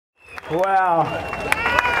Wow.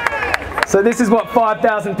 So this is what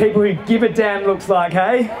 5,000 people who give a damn looks like,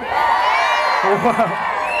 hey?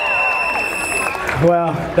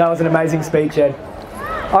 Wow, that was an amazing speech, Ed.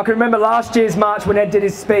 I can remember last year's march when Ed did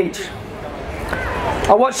his speech.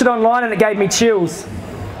 I watched it online and it gave me chills.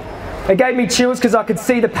 It gave me chills because I could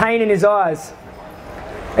see the pain in his eyes.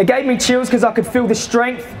 It gave me chills because I could feel the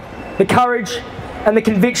strength, the courage, and the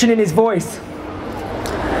conviction in his voice.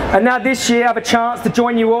 And now this year I have a chance to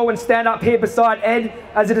join you all and stand up here beside Ed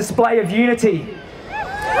as a display of unity.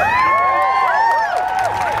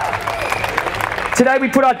 Today we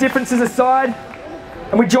put our differences aside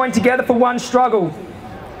and we join together for one struggle.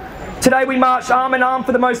 Today we march arm in arm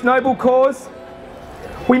for the most noble cause.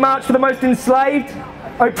 We march for the most enslaved,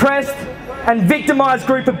 oppressed, and victimised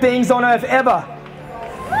group of beings on earth ever.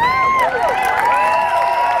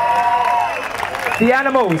 The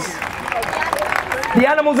animals. The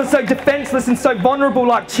animals are so defenceless and so vulnerable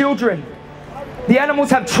like children. The animals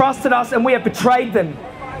have trusted us and we have betrayed them.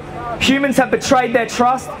 Humans have betrayed their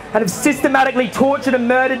trust and have systematically tortured and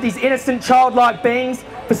murdered these innocent childlike beings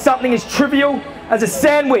for something as trivial as a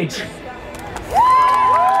sandwich.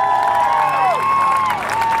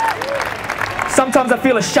 Sometimes I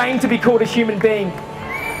feel ashamed to be called a human being,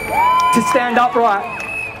 to stand upright.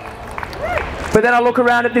 But then I look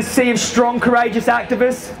around at this sea of strong, courageous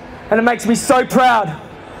activists and it makes me so proud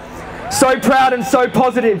and so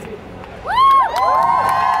positive.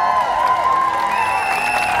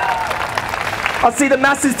 I see the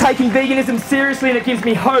masses taking veganism seriously and it gives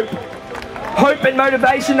me hope. Hope and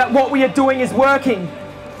motivation that what we are doing is working.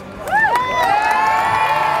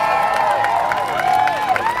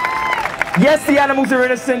 Yes, the animals are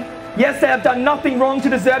innocent. Yes, they have done nothing wrong to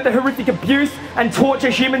deserve the horrific abuse and torture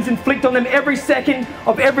humans inflict on them every second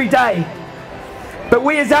of every day. But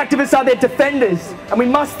we as activists are their defenders, and we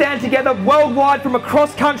must stand together worldwide from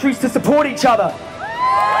across countries to support each other.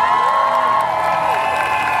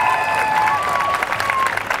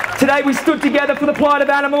 Today we stood together for the plight of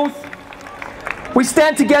animals. We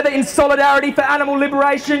stand together in solidarity for animal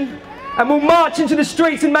liberation, and we'll march into the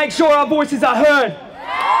streets and make sure our voices are heard.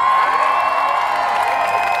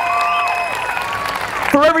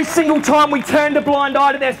 For every single time we turned a blind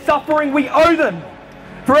eye to their suffering, we owe them.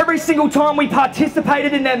 For every single time we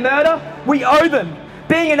participated in their murder, we owe them.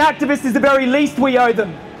 Being an activist is the very least we owe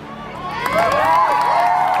them.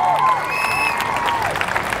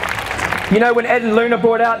 You know, when Ed and Luna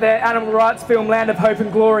brought out their animal rights film, Land of Hope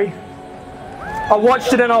and Glory, I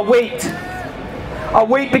watched it and I wept. I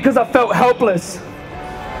wept because I felt helpless.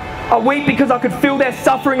 I wept because I could feel their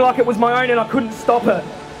suffering like it was my own and I couldn't stop it.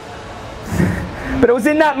 But it was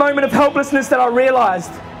in that moment of helplessness that I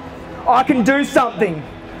realised I can do something.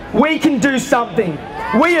 We can do something.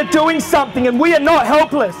 We are doing something and we are not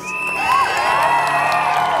helpless.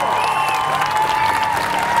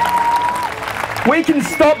 We can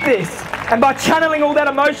stop this. And by channeling all that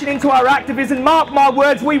emotion into our activism, mark my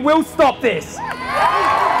words, we will stop this.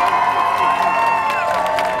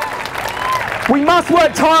 We must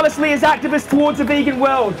work tirelessly as activists towards a vegan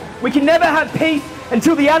world. We can never have peace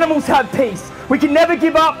until the animals have peace. We can never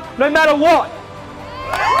give up, no matter what.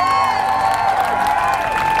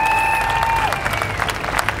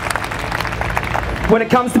 When it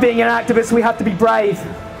comes to being an activist, we have to be brave.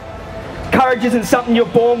 Courage isn't something you're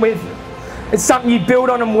born with. It's something you build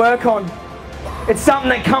on and work on. It's something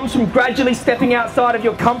that comes from gradually stepping outside of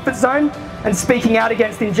your comfort zone and speaking out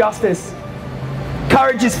against injustice.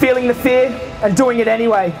 Courage is feeling the fear and doing it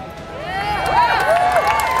anyway.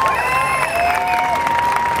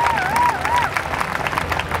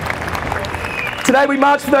 Today we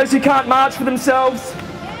march for those who can't march for themselves.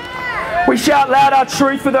 We shout loud our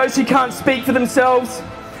truth for those who can't speak for themselves.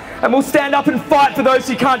 And we'll stand up and fight for those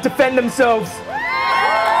who can't defend themselves.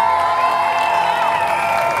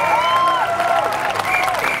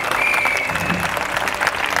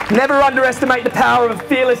 Never underestimate the power of a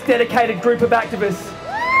fearless, dedicated group of activists.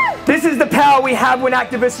 This is the power we have when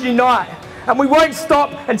activists unite. And we won't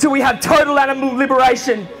stop until we have total animal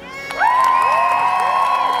liberation.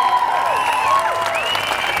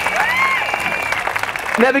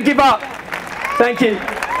 Never give up. Thank you.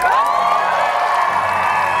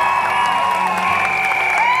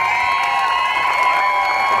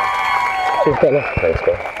 Thanks,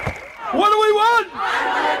 guys. What